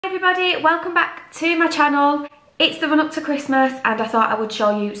Hi everybody, welcome back to my channel. It's the run up to Christmas and I thought I would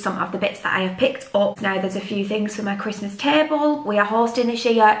show you some of the bits that I have picked up. Now there's a few things for my Christmas table. We are hosting this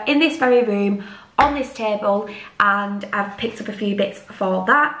year in this very room on this table and I've picked up a few bits for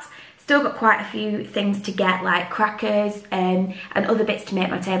that. Still got quite a few things to get, like crackers and other bits to make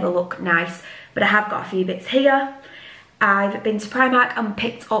my table look nice, but I have got a few bits here. I've been to Primark and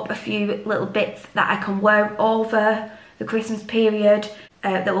picked up a few little bits that I can wear over the Christmas period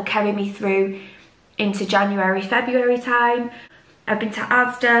that will carry me through into January, February time. I've been to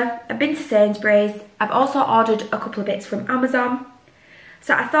Asda, I've been to Sainsburys, I've also ordered a couple of bits from Amazon.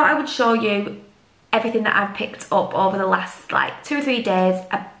 So I thought I would show you everything that I've picked up over the last like 2 or 3 days,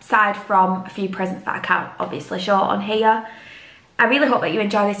 aside from a few presents that I can't obviously show on here. I really hope that you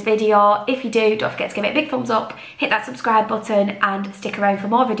enjoy this video. If you do, don't forget to give it a big thumbs up, hit that subscribe button and stick around for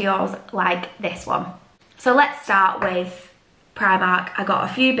more videos like this one. So let's start with Primark. I got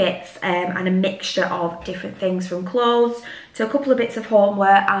a few bits and a mixture of different things, from clothes to a couple of bits of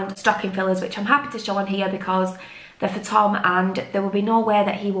homeware and stocking fillers, which I'm happy to show on here because they're for Tom and there will be no way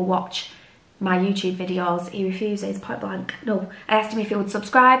that he will watch my YouTube videos. He refuses, point blank. No, I asked him if he would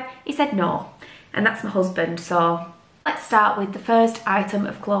subscribe, he said no, and that's my husband. So let's start with the first item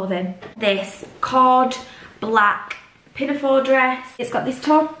of clothing. This cord black pinafore dress. It's got this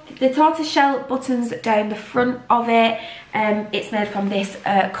the tortoiseshell buttons down the front of it. It's made from this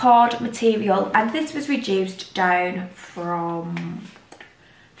cord material and this was reduced down from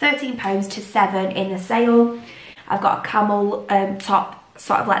 £13 to £7 in the sale. I've got a camel top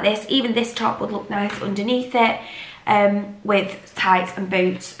sort of like this. Even this top would look nice underneath it with tights and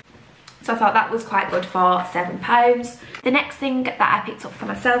boots. So I thought that was quite good for £7. The next thing that I picked up for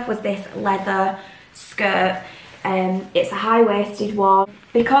myself was this leather skirt. It's a high-waisted one.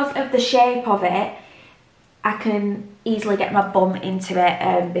 Because of the shape of it, I can easily get my bum into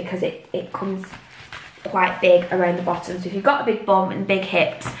it because it comes quite big around the bottom. So if you've got a big bum and big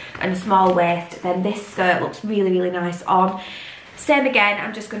hips and a small waist, then this skirt looks really, really nice on. Same again,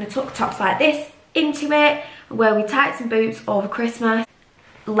 I'm just going to tuck tops like this into it, wear with tights and boots over Christmas,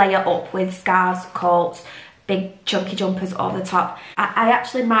 layer up with scarves, coats, big chunky jumpers over the top. I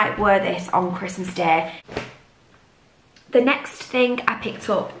actually might wear this on Christmas Day. The next thing I picked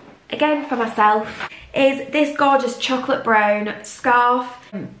up, again for myself, is this gorgeous chocolate brown scarf.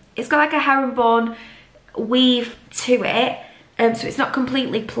 It's got like a herringbone weave to it, so it's not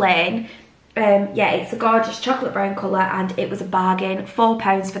completely plain. Yeah, it's a gorgeous chocolate brown colour and it was a bargain,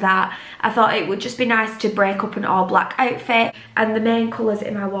 £4 for that. I thought it would just be nice to break up an all black outfit, and the main colours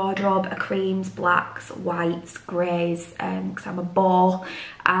in my wardrobe are creams, blacks, whites, greys, because I'm a beau,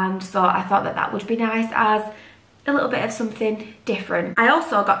 and so I thought that that would be nice as a little bit of something different. I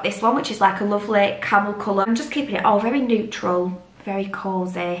also got this one, which is like a lovely camel colour. I'm just keeping it all very neutral, very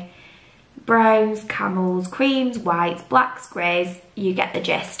cosy. Browns, camels, creams, whites, blacks, greys, you get the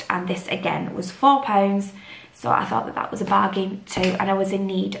gist. And this again was £4, so I thought that that was a bargain too, and I was in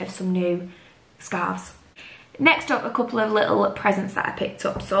need of some new scarves. Next up, a couple of little presents that I picked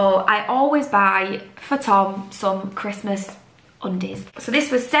up. So I always buy for Tom some Christmas undies. So this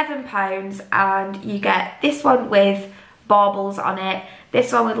was £7 and you get this one with baubles on it,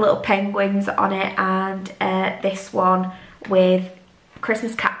 this one with little penguins on it, and this one with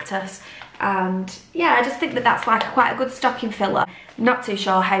Christmas cactus. And yeah, I just think that that's like quite a good stocking filler. I'm not too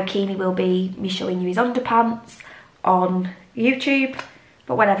sure how keen he will be me showing you his underpants on YouTube,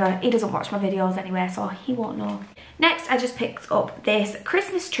 but whatever, he doesn't watch my videos anyway, so he won't know. Next, I just picked up this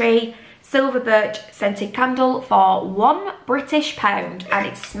Christmas tree silver birch scented candle for £1 and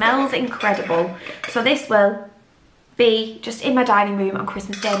it smells incredible. So this will be just in my dining room on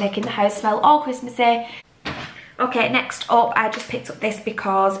Christmas Day, making the house smell all Christmassy. Okay, next up, I just picked up this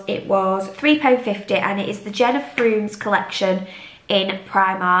because it was £3.50 and it is the Jenna Frooms collection in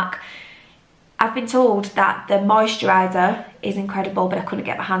Primark. I've been told that the moisturiser is incredible, but I couldn't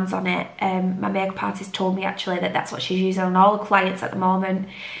get my hands on it. My makeup artist told me actually that that's what she's using on all the clients at the moment.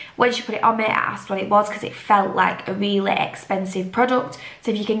 When she put it on me, I asked what it was because it felt like a really expensive product.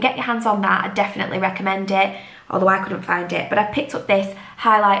 So if you can get your hands on that, I definitely recommend it, although I couldn't find it. But I picked up this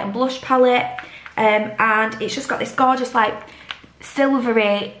highlight and blush palette, and it's just got this gorgeous like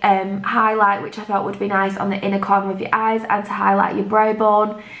silvery highlight, which I thought would be nice on the inner corner of your eyes and to highlight your brow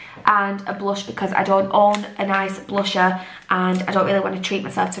bone, and a blush because I don't own a nice blusher and I don't really want to treat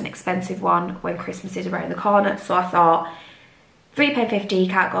myself to an expensive one when Christmas is around the corner. So I thought £3.50,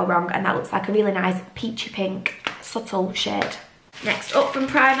 can't go wrong, and that looks like a really nice peachy pink subtle shade. Next up from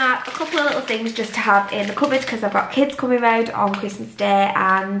Primark, a couple of little things just to have in the cupboard because I've got kids coming round on Christmas Day,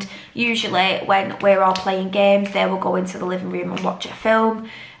 and usually when we're all playing games they will go into the living room and watch a film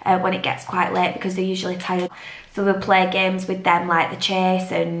when it gets quite late because they're usually tired. So we'll play games with them like the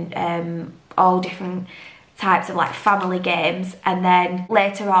chase and all different types of like family games, and then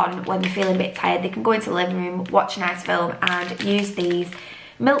later on when they're feeling a bit tired they can go into the living room, watch a nice film and use these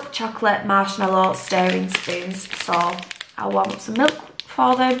milk chocolate marshmallow stirring spoons. So I'll warm up some milk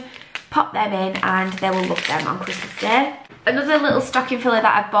for them, pop them in, and they will love them on Christmas Day. Another little stocking filler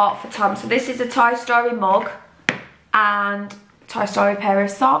that I've bought for Tom. So this is a Toy Story mug and Toy Story pair of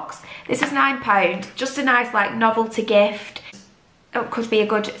socks. This is £9, just a nice like novelty gift. It could be a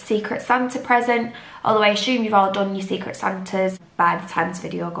good Secret Santa present, although I assume you've all done your Secret Santas by the time this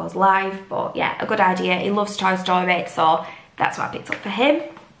video goes live. But yeah, a good idea. He loves Toy Story, so that's what I picked up for him.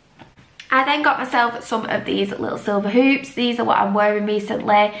 I then got myself some of these little silver hoops. These are what I'm wearing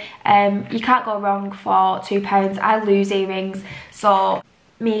recently. You can't go wrong for £2. I lose earrings, so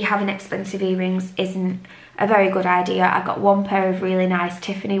me having expensive earrings isn't a very good idea. I've got one pair of really nice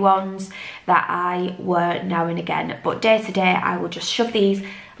Tiffany ones that I wear now and again, but day to day I will just shove these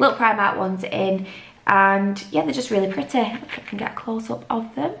little Primark ones in, and yeah, they're just really pretty. If I can get a close-up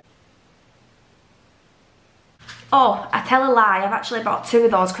of them. Oh, I tell a lie, I've actually bought 2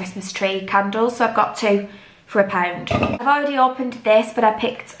 of those Christmas tree candles, so I've got 2 for £1. I've already opened this, but I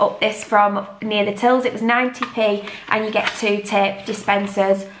picked up this from near the tills. It was 90p and you get 2 tape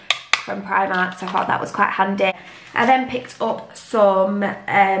dispensers from Primark, so I thought that was quite handy. I then picked up some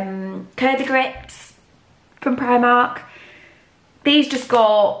Kirby grips from Primark. These just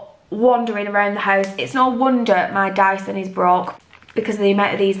go wandering around the house. It's no wonder my Dyson is broke because of the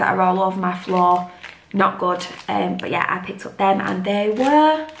amount of these that are all over my floor. Not good, but yeah, I picked up them and they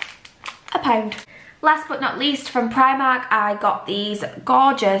were £1. Last but not least, from Primark, I got these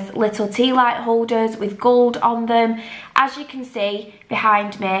gorgeous little tea light holders with gold on them. As you can see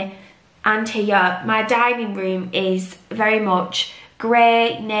behind me and here, my dining room is very much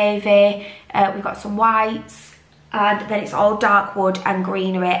grey, navy, we've got some whites, and then it's all dark wood and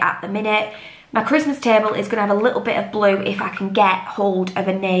greenery at the minute. My Christmas table is going to have a little bit of blue if I can get hold of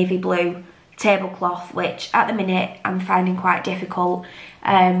a navy blue tablecloth, which at the minute I'm finding quite difficult.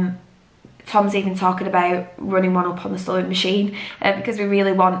 Tom's even talking about running one up on the sewing machine because we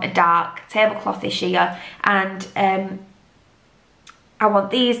really want a dark tablecloth this year, and I want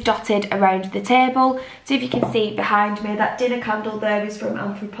these dotted around the table. So if you can see behind me, that dinner candle there is from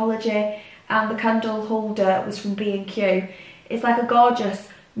Anthropology and the candle holder was from B&Q. It's like a gorgeous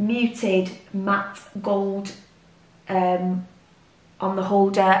muted matte gold on the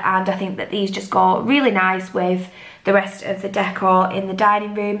holder, and I think that these just go really nice with the rest of the decor in the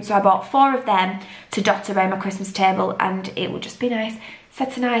dining room. So I bought 4 of them to dot around my Christmas table, and it would just be nice,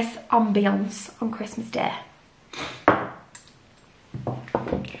 set a nice ambiance on Christmas Day.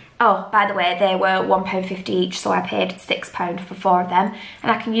 Oh, by the way, they were £1.50 each, so I paid £6 for 4 of them,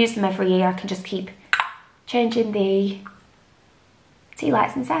 and I can use them every year. I can just keep changing the tea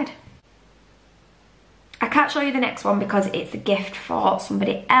lights inside. I can't show you the next one because it's a gift for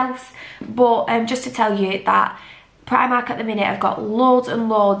somebody else, but just to tell you that Primark at the minute have got loads and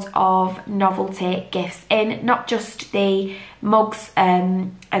loads of novelty gifts in, not just the mugs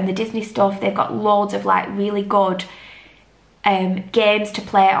and the Disney stuff. They've got loads of like really good games to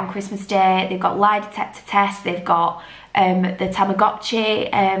play on Christmas Day. They've got lie detector tests, they've got the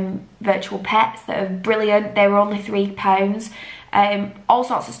Tamagotchi virtual pets that are brilliant. They were only £3. All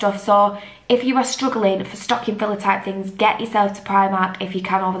sorts of stuff. So if you are struggling for stocking filler type things, get yourself to Primark if you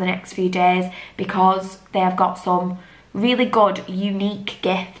can over the next few days, because they have got some really good unique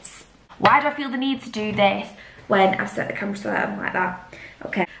gifts. Why do I feel the need to do this when I've set the camera so that I'm like that?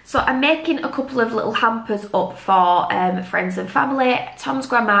 Okay, so I'm making a couple of little hampers up for friends and family. Tom's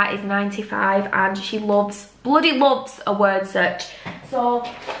grandma is 95 and she bloody loves a word search. So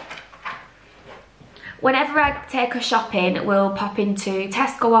whenever I take her shopping, we'll pop into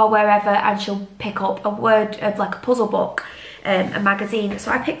Tesco or wherever and she'll pick up a word of like a puzzle book, a magazine. So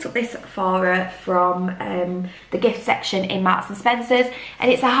I picked up this for her from the gift section in Marks and Spencer's,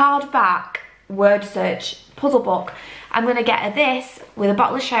 and it's a hardback word search puzzle book. I'm going to get her this with a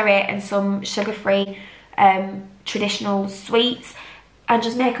bottle of sherry and some sugar-free traditional sweets and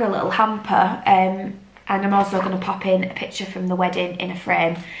just make her a little hamper, and I'm also going to pop in a picture from the wedding in a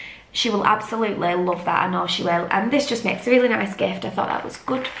frame. She will absolutely love that, I know she will. And this just makes a really nice gift. I thought that was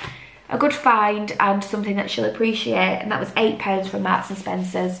a good find and something that she'll appreciate. And that was £8 from Marks and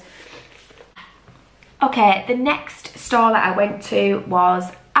Spencer's. Okay, the next store that I went to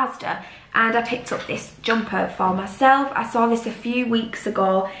was Asda. and I picked up this jumper for myself. I saw this a few weeks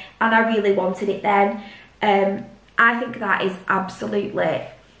ago and I really wanted it then. I think that is absolutely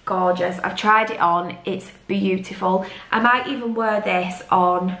gorgeous. I've tried it on, it's beautiful. I might even wear this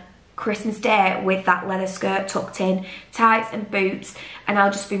on Christmas Day with that leather skirt tucked in, tights and boots, and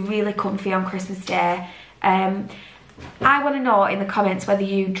I'll just be really comfy on Christmas Day. I want to know in the comments whether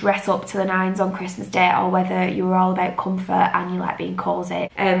you dress up to the nines on Christmas Day or whether you're all about comfort and you like being cosy.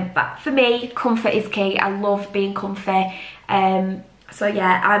 But for me, comfort is key. I love being comfy. So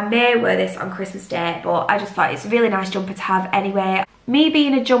yeah, I may wear this on Christmas Day, but I just thought it's a really nice jumper to have anyway. Me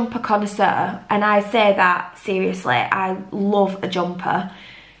being a jumper connoisseur, and I say that seriously, I love a jumper.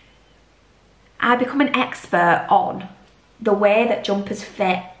 I become an expert on the way that jumpers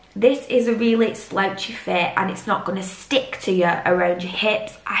fit. This is a really slouchy fit and it's not going to stick to you around your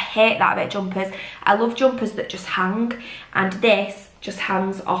hips. I hate that about jumpers. I love jumpers that just hang, and this just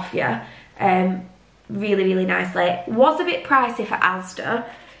hangs off you really, really nicely. It was a bit pricey for Asda.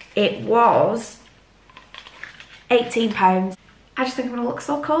 It was £18. I just think I'm going to look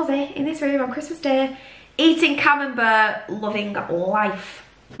so cosy in this room on Christmas Day, eating camembert, loving life.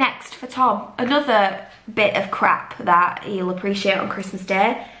 Next for Tom, another bit of crap that he'll appreciate on Christmas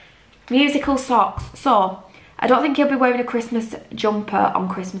Day. Musical socks. So, I don't think he'll be wearing a Christmas jumper on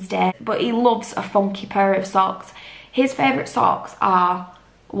Christmas Day, but he loves a funky pair of socks. His favourite socks are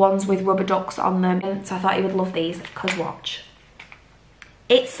ones with rubber ducks on them, so I thought he would love these, because watch.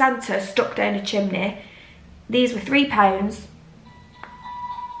 It's Santa stuck down a chimney. These were £3.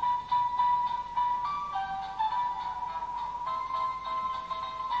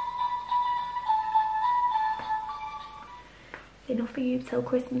 Enough for you till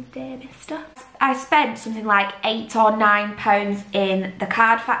Christmas Day, mister. I spent something like £8 or £9 in the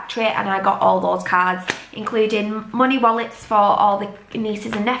card factory, and I got all those cards, including money wallets for all the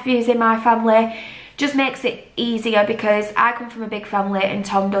nieces and nephews in my family. Just makes it easier because I come from a big family and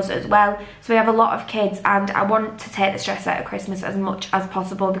Tom does as well, so we have a lot of kids, and I want to take the stress out of Christmas as much as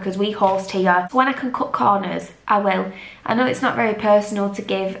possible because we host here. When I can cut corners, I will. I know it's not very personal to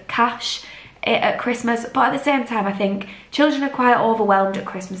give cash at Christmas, but at the same time I think children are quite overwhelmed at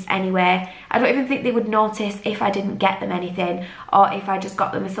Christmas anyway. I don't even think they would notice if I didn't get them anything, or if I just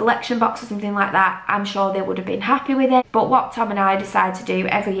got them a selection box or something like that. I'm sure they would have been happy with it. But what Tom and I decide to do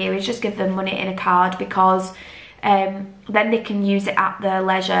every year is just give them money in a card, because then they can use it at their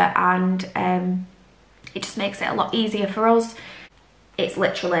leisure, and it just makes it a lot easier for us. It's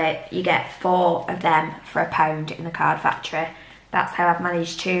literally, you get 4 of them for £1 in the card factory. That's how I've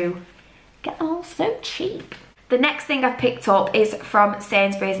managed to get them all so cheap. The next thing I've picked up is from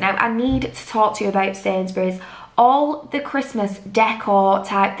Sainsburys. Now, I need to talk to you about Sainsburys. All the Christmas decor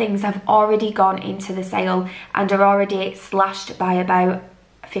type things have already gone into the sale and are already slashed by about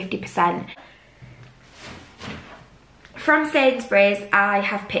 50%. From Sainsburys, I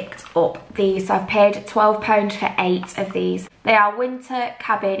have picked up these. So I've paid £12 for 8 of these. They are winter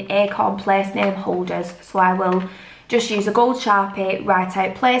cabin acorn place name holders, so I will just use a gold Sharpie, write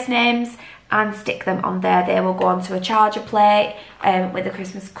out place names and stick them on there. They will go onto a charger plate with a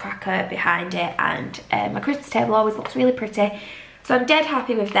Christmas cracker behind it, and my Christmas table always looks really pretty. So I'm dead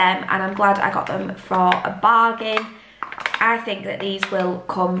happy with them, and I'm glad I got them for a bargain. I think that these will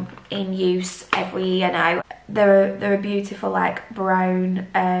come in use every year now. They're a beautiful like brown,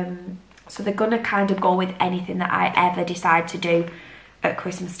 so they're gonna kind of go with anything that I ever decide to do at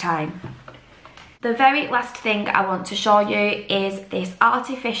Christmas time. The very last thing I want to show you is this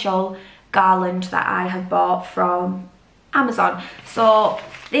artificial garland that I have bought from Amazon. So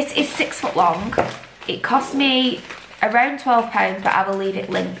this is 6 foot long. It cost me around £12, but I will leave it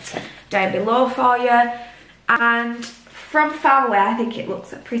linked down below for you. And from far away, I think it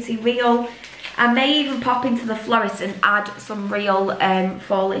looks pretty real. I may even pop into the florist and add some real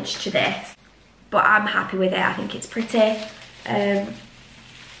foliage to this, but I'm happy with it. I think it's pretty.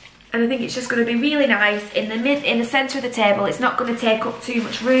 And I think it's just going to be really nice in the centre of the table. It's not going to take up too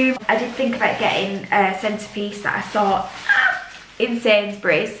much room. I did think about getting a centrepiece that I saw in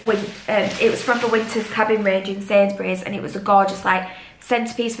Sainsburys. It was from the Winter's Cabin range in Sainsburys, and it was a gorgeous like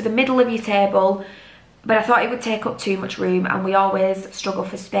centrepiece for the middle of your table. But I thought it would take up too much room, and we always struggle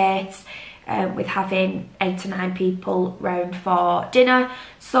for space with having 8 to 9 people round for dinner.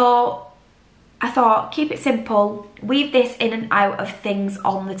 So I thought, keep it simple, weave this in and out of things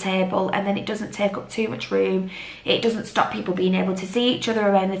on the table, and then it doesn't take up too much room. It doesn't stop people being able to see each other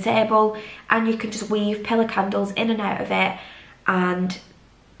around the table, and you can just weave pillar candles in and out of it, and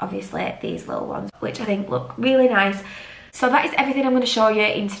obviously these little ones, which I think look really nice. So that is everything I'm going to show you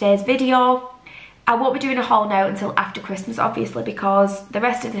in today's video. I won't be doing a haul now until after Christmas, obviously, because the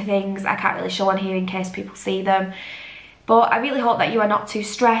rest of the things I can't really show on here in case people see them. But I really hope that you are not too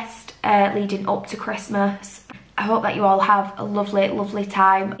stressed leading up to Christmas. I hope that you all have a lovely, lovely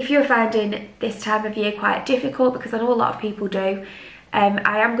time. If you're finding this time of year quite difficult, because I know a lot of people do,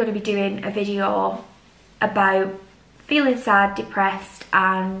 I am going to be doing a video about feeling sad, depressed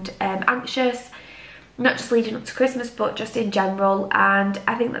and anxious, not just leading up to Christmas but just in general, and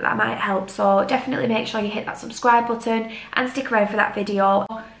I think that might help. So definitely make sure you hit that subscribe button and stick around for that video.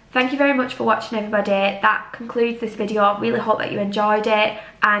 Thank you very much for watching, everybody. That concludes this video. I really hope that you enjoyed it,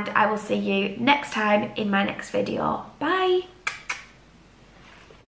 and I will see you next time in my next video. Bye!